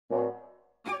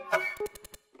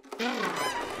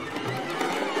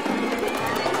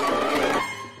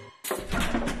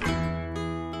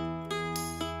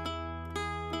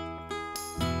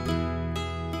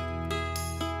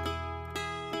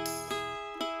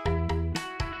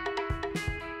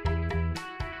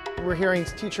We're hearing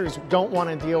teachers don't want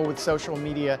to deal with social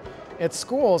media at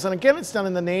schools. And again, it's done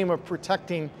in the name of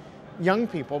protecting young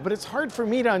people. But it's hard for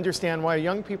me to understand why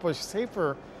young people are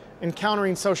safer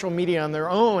encountering social media on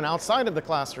their own outside of the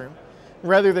classroom,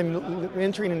 rather than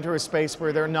entering into a space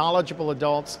where there are knowledgeable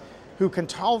adults who can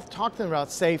talk to them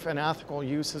about safe and ethical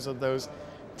uses of those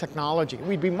technology.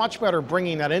 We'd be much better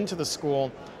bringing that into the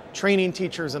school, training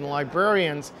teachers and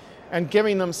librarians, and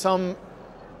giving them some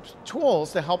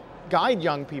tools to help guide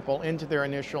young people into their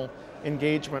initial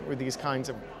engagement with these kinds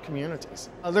of communities.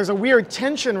 There's a weird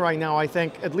tension right now, I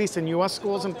think, at least in US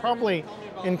schools and probably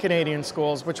in Canadian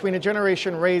schools, between a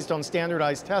generation raised on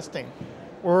standardized testing,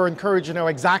 where we're encouraged to know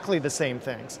exactly the same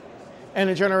things, and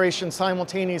a generation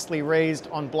simultaneously raised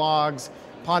on blogs,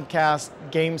 podcasts,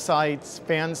 game sites,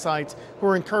 fan sites, who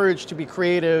are encouraged to be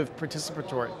creative,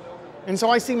 participatory. And so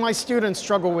I see my students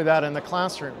struggle with that in the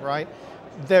classroom, right?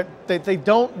 They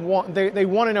want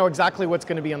to know exactly what's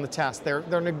going to be on the test. They're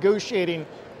negotiating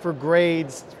for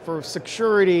grades, for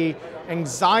security,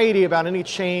 anxiety about any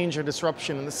change or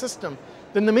disruption in the system.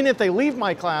 Then the minute they leave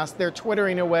my class, they're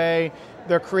twittering away,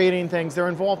 they're creating things, they're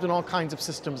involved in all kinds of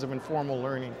systems of informal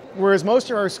learning. Whereas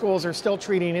most of our schools are still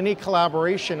treating any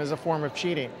collaboration as a form of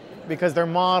cheating, because their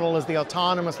model is the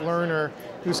autonomous learner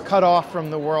who's cut off from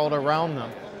the world around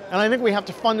them. And I think we have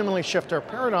to fundamentally shift our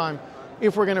paradigm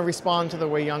if we're going to respond to the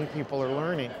way young people are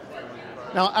learning.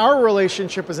 Now, our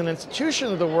relationship as an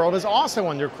institution of the world is also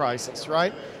under crisis,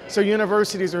 right? So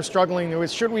universities are struggling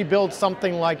with, should we build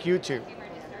something like YouTube?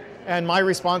 And my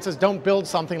response is, don't build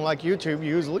something like YouTube,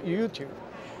 use YouTube.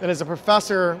 That as a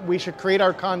professor, we should create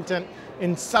our content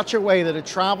in such a way that it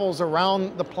travels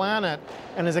around the planet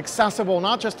and is accessible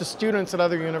not just to students at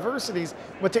other universities,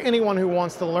 but to anyone who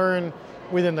wants to learn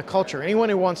within the culture. Anyone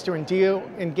who wants to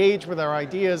engage with our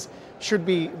ideas,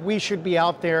 we should be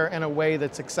out there in a way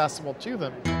that's accessible to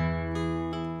them.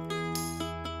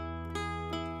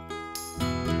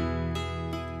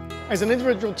 As an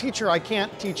individual teacher, I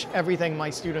can't teach everything my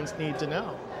students need to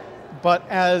know. But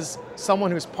as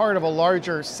someone who's part of a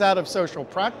larger set of social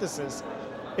practices,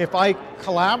 if I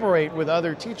collaborate with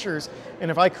other teachers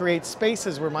and if I create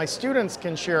spaces where my students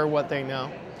can share what they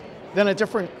know, then a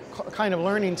different kind of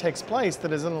learning takes place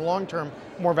that is in the long term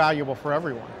more valuable for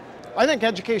everyone. I think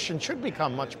education should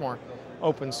become much more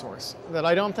open source. That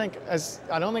I don't think it's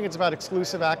about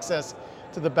exclusive access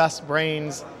to the best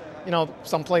brains. You know,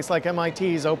 someplace like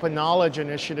MIT's Open Knowledge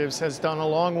Initiatives has done a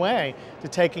long way to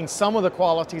taking some of the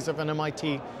qualities of an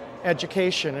MIT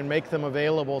education and make them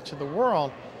available to the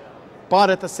world. But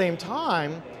at the same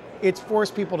time, it's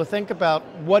forced people to think about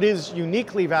what is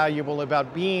uniquely valuable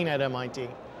about being at MIT.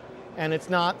 And it's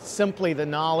not simply the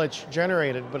knowledge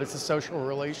generated, but it's the social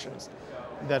relations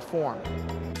that form.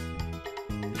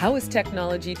 How is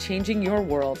technology changing your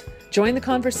world? Join the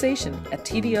conversation at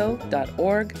tdo.org/pull.